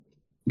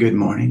Good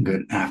morning,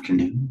 good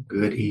afternoon,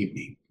 good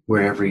evening,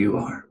 wherever you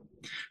are.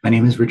 My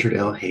name is Richard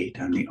L.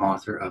 Haight. I'm the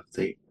author of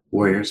the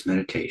Warrior's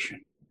Meditation.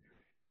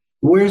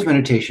 The Warrior's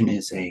Meditation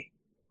is a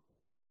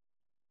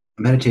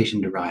meditation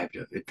derived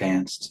of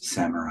advanced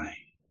samurai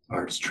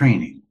arts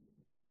training.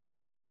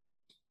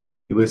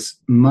 It was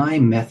my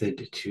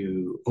method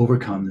to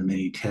overcome the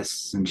many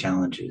tests and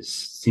challenges,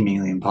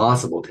 seemingly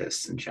impossible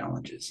tests and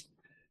challenges,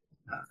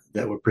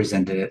 that were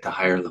presented at the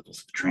higher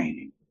levels of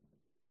training.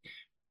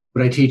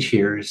 What I teach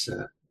here is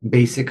a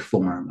basic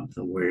form of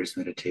the Warrior's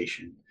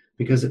Meditation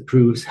because it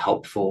proves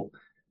helpful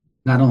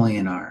not only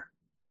in our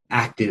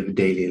active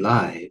daily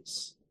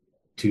lives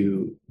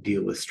to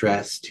deal with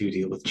stress, to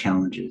deal with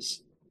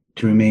challenges,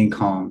 to remain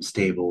calm,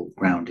 stable,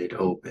 grounded,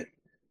 open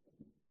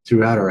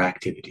throughout our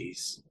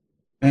activities,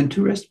 and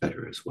to rest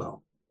better as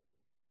well,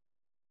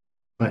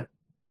 but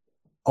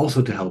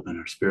also to help in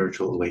our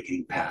spiritual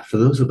awakening path for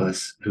those of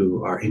us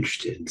who are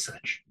interested in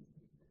such.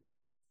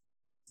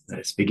 Let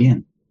us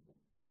begin.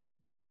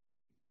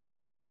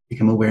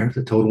 Become aware of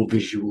the total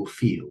visual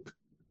field.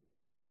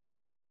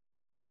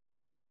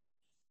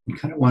 You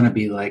kind of want to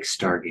be like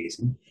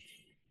stargazing.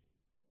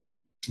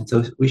 And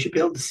so we should be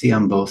able to see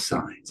on both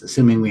sides,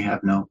 assuming we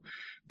have no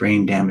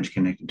brain damage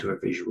connected to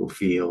our visual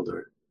field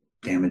or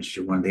damage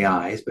to one of the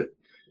eyes. But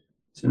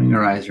assuming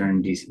our eyes are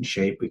in decent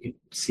shape, we can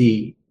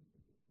see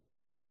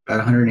about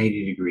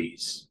 180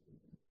 degrees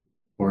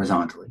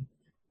horizontally,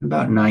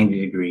 about 90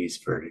 degrees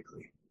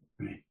vertically,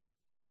 right?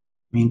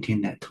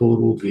 Maintain that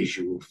total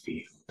visual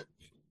field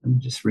and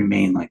just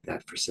remain like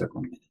that for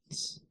several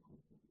minutes.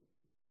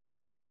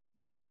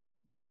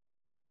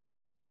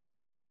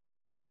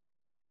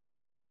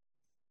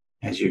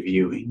 As you're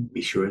viewing, be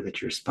sure that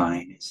your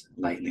spine is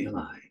lightly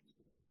alive.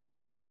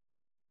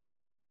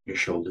 Your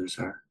shoulders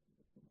are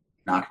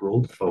not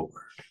rolled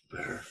forward, but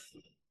are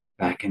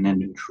back in a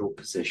neutral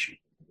position.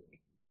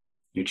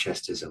 Your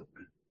chest is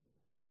open.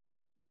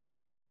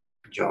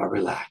 Jaw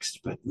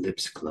relaxed, but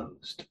lips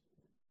closed.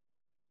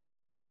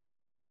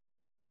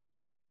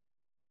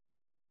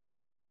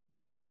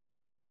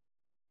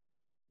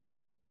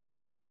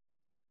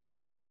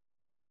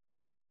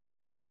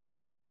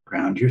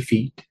 Ground your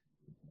feet,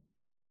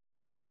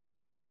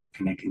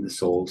 connecting the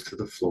soles to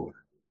the floor.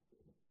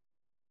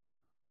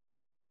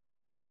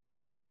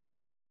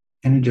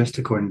 And adjust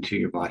according to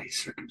your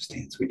body's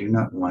circumstance. We do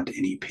not want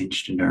any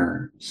pinched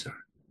nerves or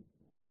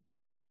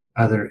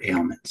other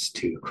ailments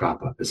to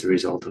crop up as a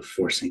result of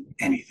forcing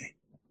anything.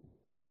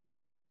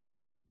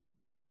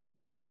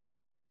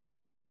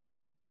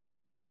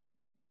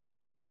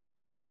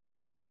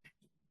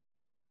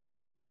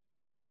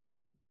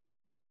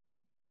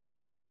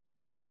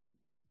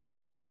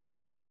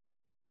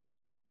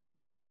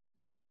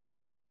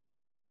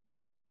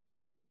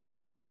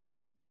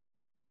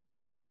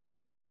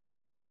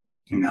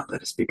 And now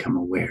let us become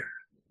aware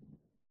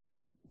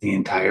of the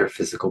entire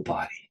physical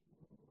body.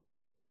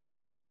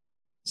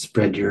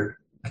 Spread your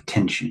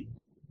attention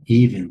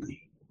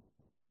evenly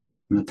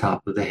from the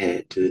top of the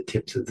head to the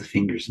tips of the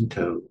fingers and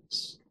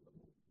toes.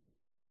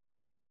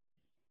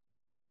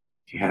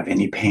 If you have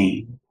any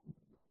pain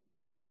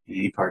in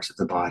any parts of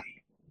the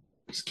body,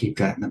 just keep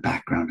that in the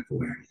background of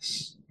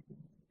awareness.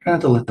 Try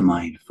not to let the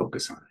mind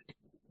focus on it.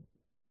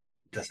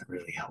 It doesn't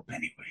really help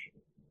anyway.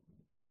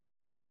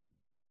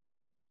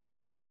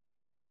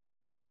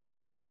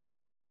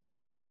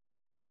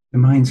 The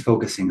mind's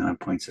focusing on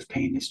points of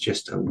pain is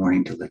just a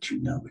warning to let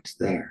you know it's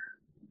there.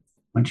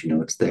 Once you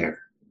know it's there,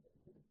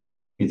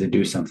 either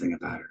do something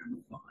about it or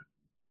move on.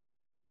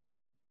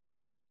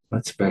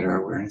 Let's spread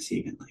our awareness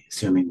evenly,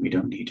 assuming we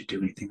don't need to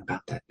do anything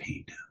about that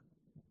pain now.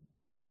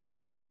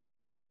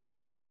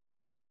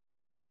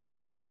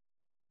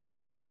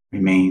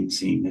 Remain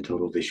seeing the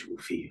total visual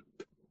field.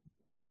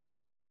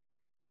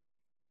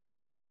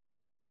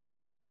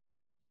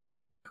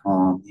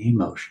 Calm the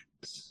emotions.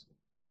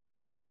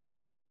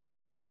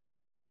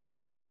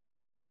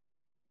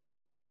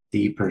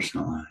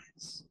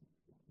 Depersonalize.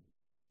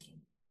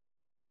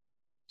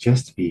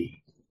 Just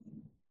be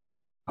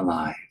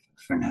alive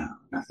for now,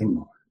 nothing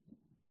more.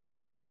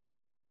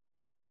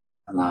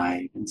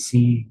 Alive and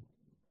seeing,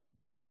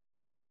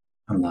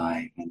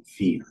 alive and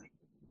feeling.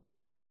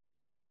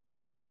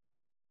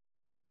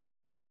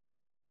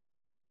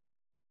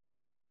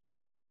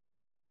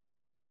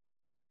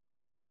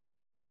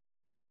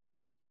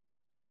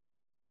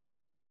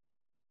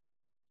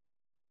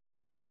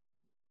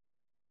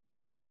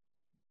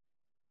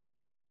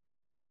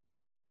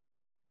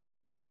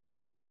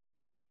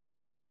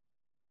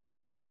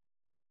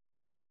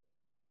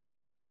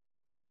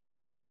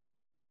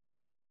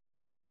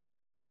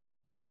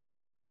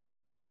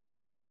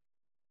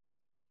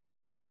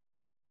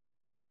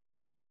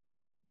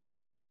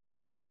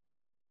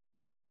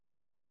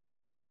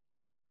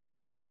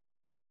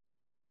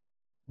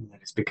 And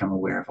let us become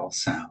aware of all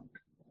sound,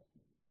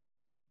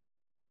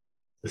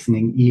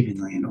 listening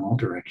evenly in all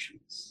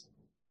directions,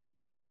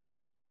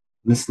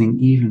 listening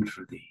even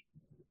for the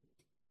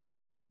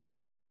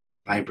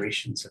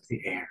vibrations of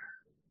the air.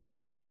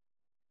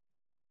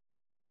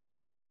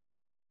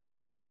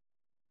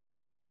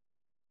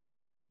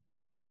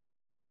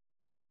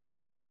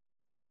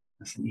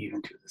 Listen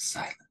even to the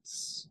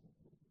silence.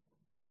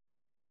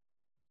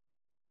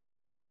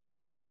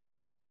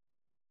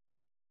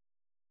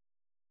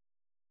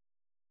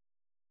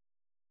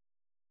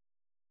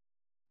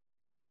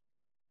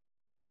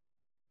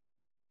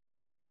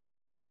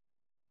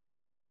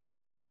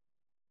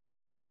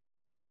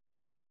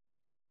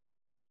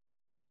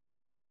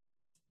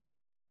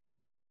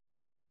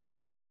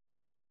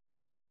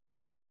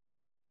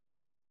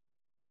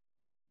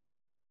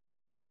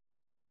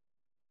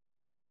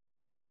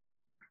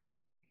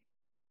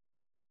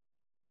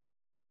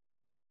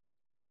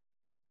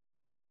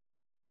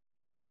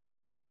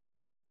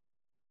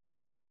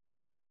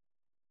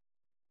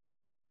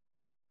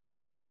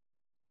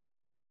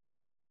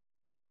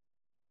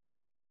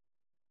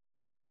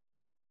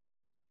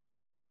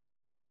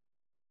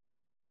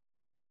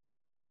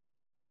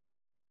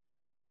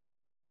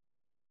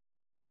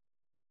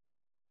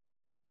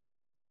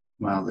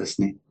 While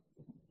listening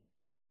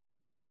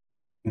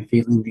and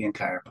feeling the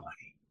entire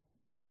body,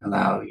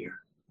 allow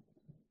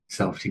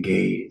yourself to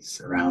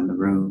gaze around the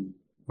room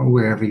or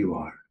wherever you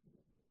are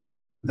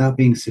without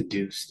being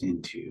seduced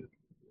into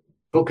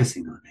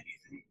focusing on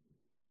anything,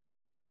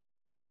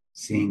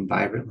 seeing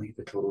vibrantly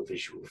the total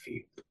visual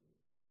field.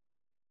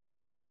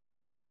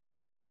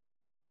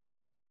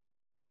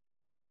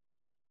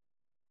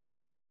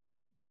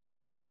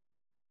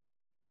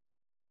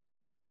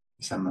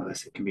 For some of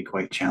us, it can be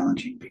quite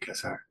challenging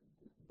because our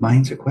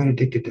minds are quite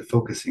addicted to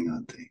focusing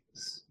on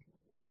things.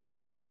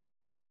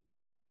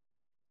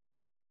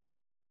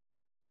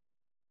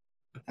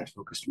 But that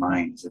focused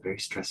mind is a very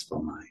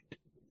stressful mind.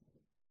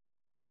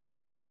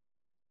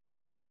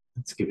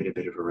 Let's give it a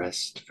bit of a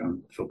rest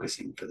from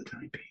focusing for the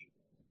time being.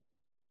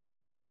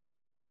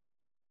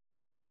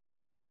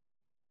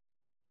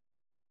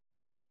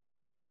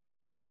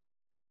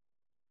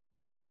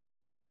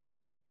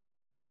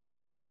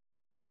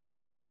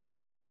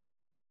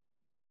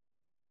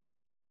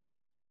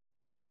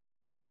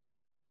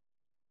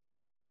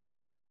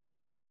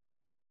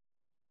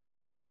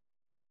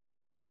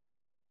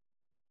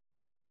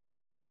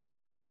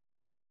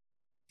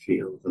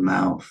 Feel the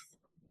mouth,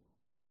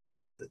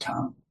 the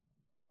tongue.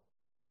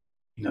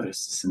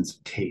 Notice the sense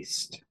of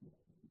taste,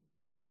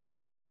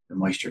 the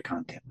moisture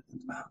content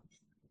within the mouth.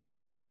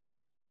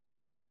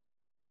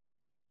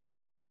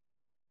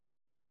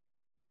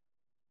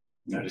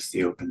 Notice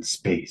the open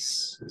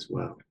space as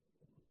well.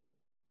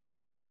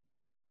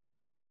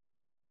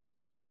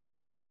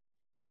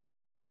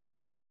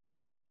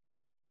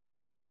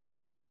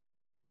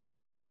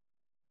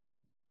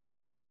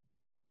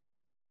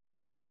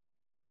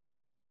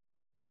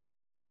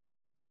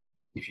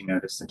 If you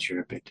notice that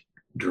you're a bit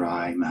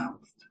dry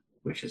mouthed,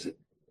 which is a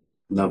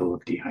level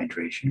of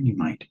dehydration, you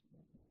might,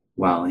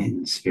 while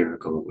in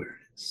spherical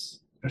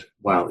awareness,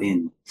 while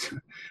in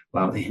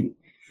while in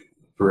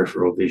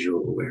peripheral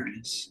visual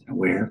awareness,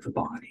 aware of the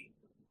body,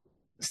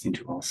 listening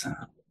to all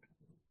sound.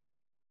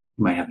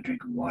 You might have a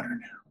drink of water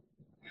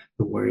now.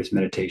 The warrior's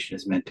meditation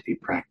is meant to be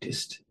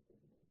practiced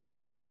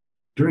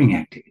during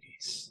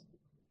activities,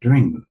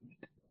 during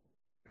movement.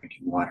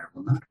 Drinking water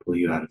will not pull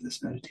you out of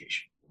this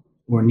meditation,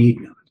 or need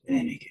not in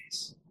any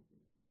case.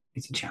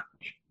 It's a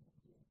challenge.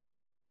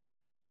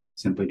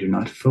 Simply do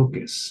not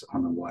focus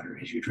on the water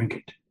as you drink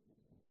it.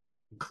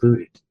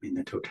 Include it in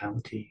the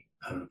totality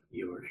of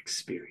your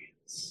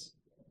experience.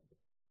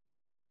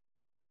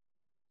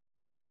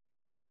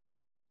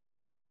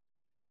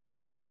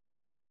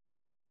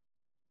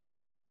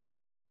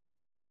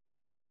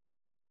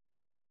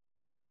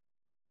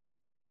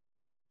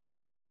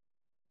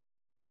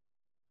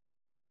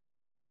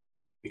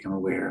 Become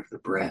aware of the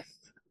breath.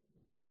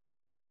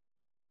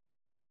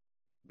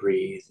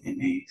 Breathe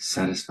in a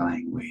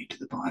satisfying way to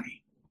the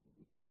body.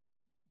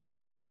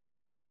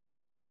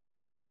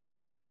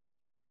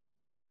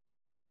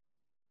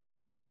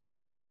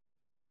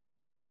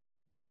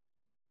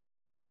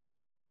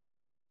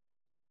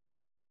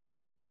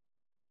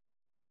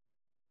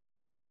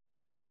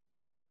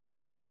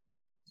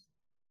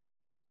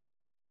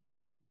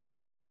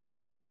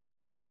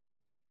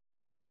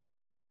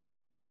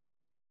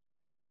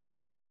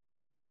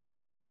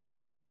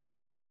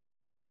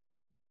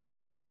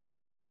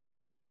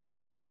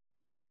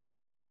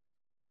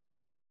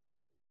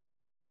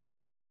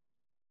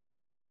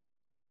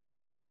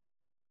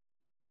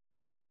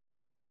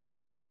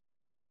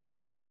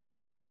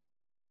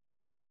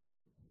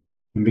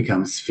 And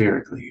become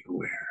spherically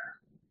aware.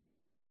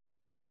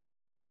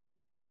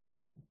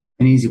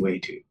 An easy way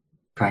to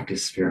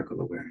practice spherical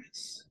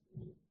awareness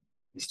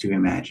is to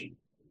imagine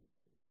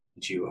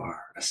that you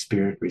are a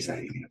spirit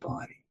residing in a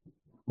body,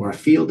 or a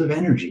field of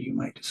energy, you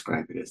might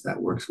describe it as. That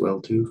works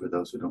well too for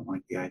those who don't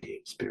like the idea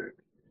of spirit.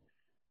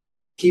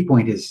 Key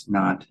point is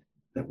not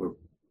that we're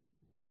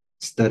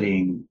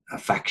studying a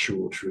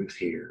factual truth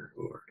here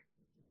or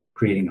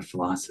creating a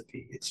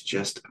philosophy. It's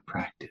just a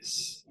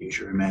practice. Use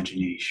your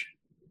imagination.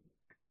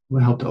 It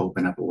will help to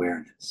open up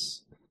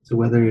awareness. So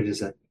whether it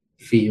is a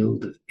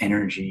field of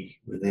energy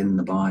within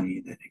the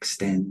body that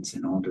extends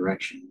in all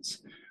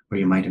directions, or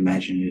you might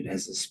imagine it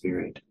as a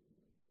spirit,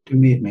 to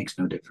me it makes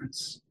no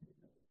difference.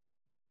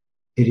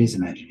 It is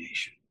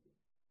imagination.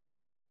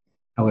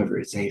 However,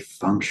 it's a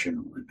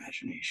functional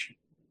imagination.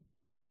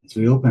 As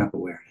we open up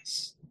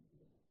awareness,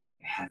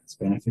 it has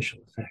beneficial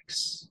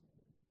effects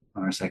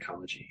on our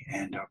psychology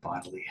and our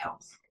bodily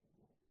health.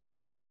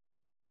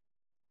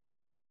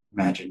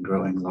 Imagine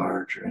growing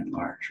larger and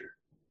larger,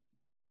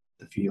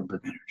 the field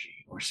of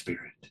energy or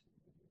spirit,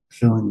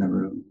 filling the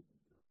room,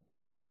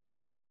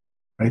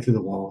 right through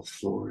the walls,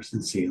 floors,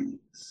 and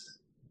ceilings,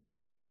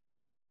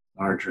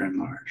 larger and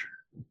larger,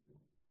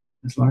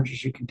 as large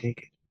as you can take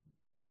it.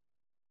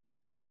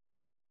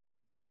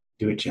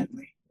 Do it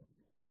gently.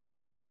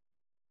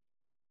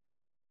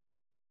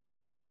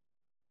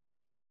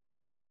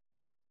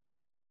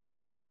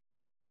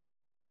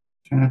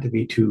 Try not to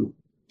be too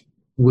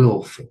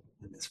willful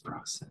in this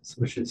process,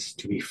 which is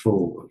to be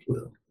full of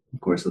will.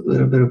 Of course, a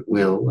little bit of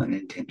will and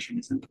intention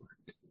is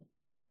important,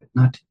 but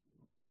not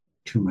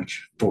too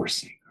much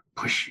forcing or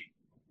pushing.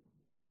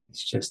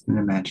 It's just an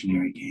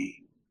imaginary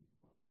game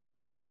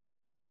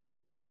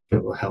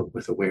that will help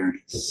with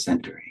awareness,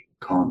 centering,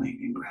 calming,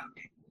 and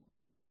grounding.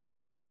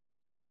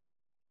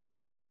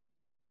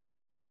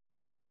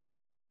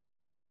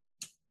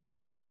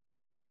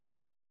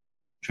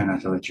 Try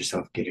not to let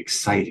yourself get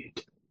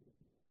excited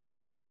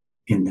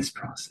in this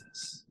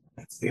process.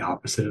 That's the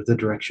opposite of the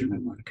direction we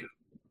want to go.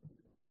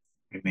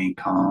 Remain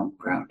calm,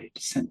 grounded,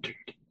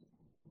 centered,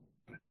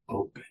 but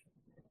open,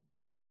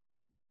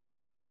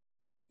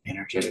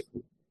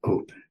 energetically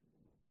open.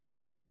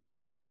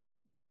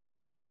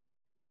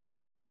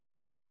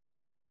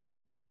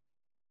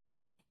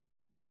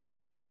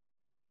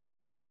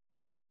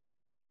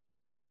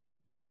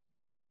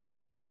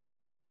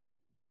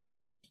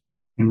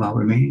 And while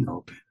remaining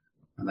open,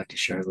 I'd like to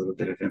share a little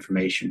bit of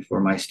information for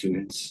my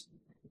students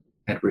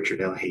at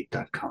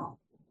richardlhaight.com.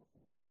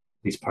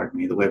 Please pardon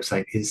me, the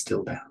website is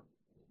still down.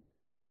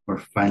 We're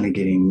finally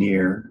getting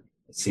near,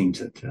 it seems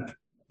that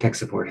tech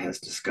support has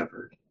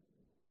discovered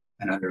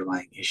an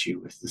underlying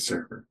issue with the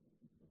server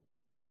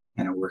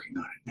and are working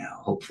on it now.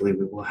 Hopefully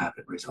we will have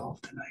it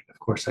resolved tonight. Of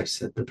course, I've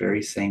said the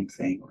very same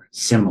thing or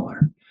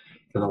similar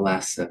for the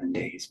last 7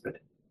 days, but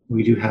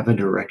we do have a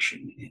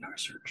direction in our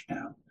search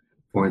now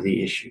for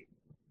the issue.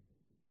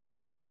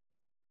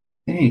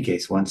 In any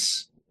case,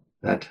 once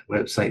that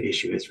website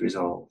issue is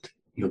resolved,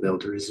 you'll be able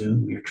to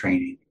resume your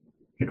training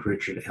at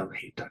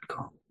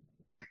richardlhaight.com.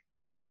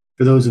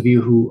 For those of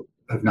you who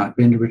have not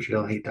been to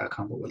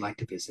richardlhaight.com but would like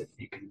to visit,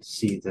 you can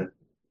see the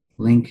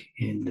link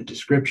in the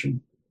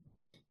description.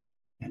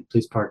 And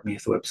please pardon me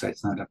if the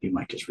website's not up, you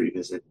might just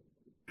revisit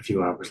a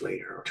few hours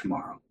later or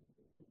tomorrow.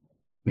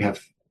 We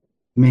have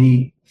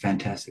many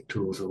fantastic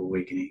tools of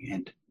awakening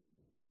and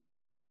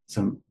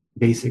some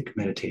basic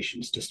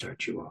meditations to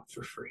start you off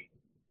for free.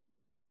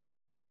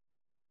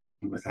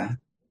 And with that,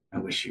 I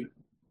wish you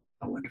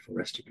a wonderful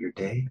rest of your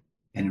day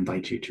and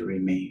invite you to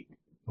remain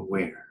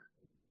aware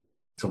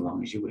so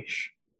long as you wish.